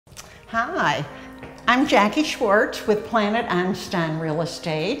Hi, I'm Jackie Schwartz with Planet Einstein Real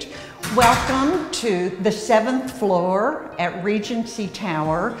Estate. Welcome to the 7th floor at Regency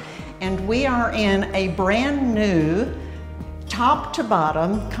Tower, and we are in a brand new top to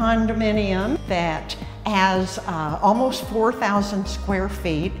bottom condominium that has almost 4,000 square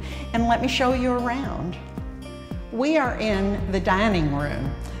feet, and let me show you around. We are in the dining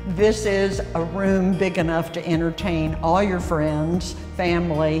room. This is a room big enough to entertain all your friends,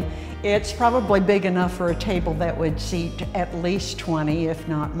 family. It's probably big enough for a table that would seat at least 20, if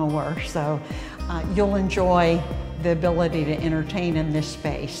not more. So you'll enjoy the ability to entertain in this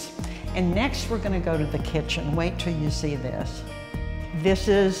space. And next we're going to go to the kitchen. Wait till you see this. This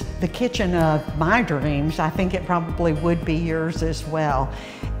is the kitchen of my dreams. I think it probably would be yours as well.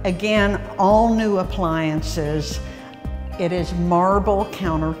 Again, all new appliances. It is marble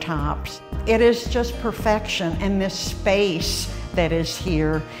countertops. It is just perfection, and this space that is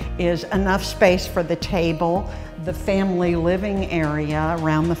here is enough space for the table, the family living area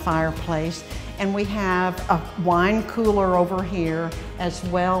around the fireplace, and we have a wine cooler over here as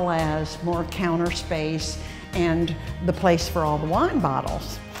well as more counter space and the place for all the wine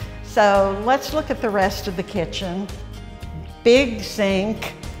bottles. So let's look at the rest of the kitchen. Big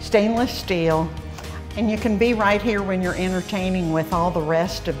sink, stainless steel, and you can be right here when you're entertaining with all the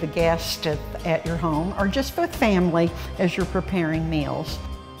rest of the guests at your home, or just with family as you're preparing meals.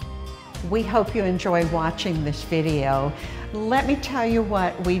 We hope you enjoy watching this video. Let me tell you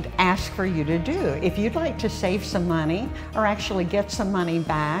what we'd ask for you to do. If you'd like to save some money or actually get some money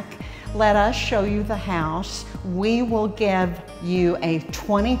back, let us show you the house. We will give you a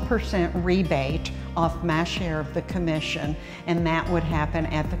 20% rebate off my share of the commission, and that would happen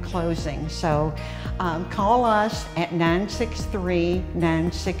at the closing. So call us at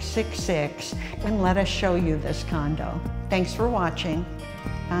 963-9666 and let us show you this condo. Thanks for watching.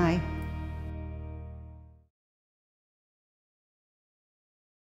 Bye.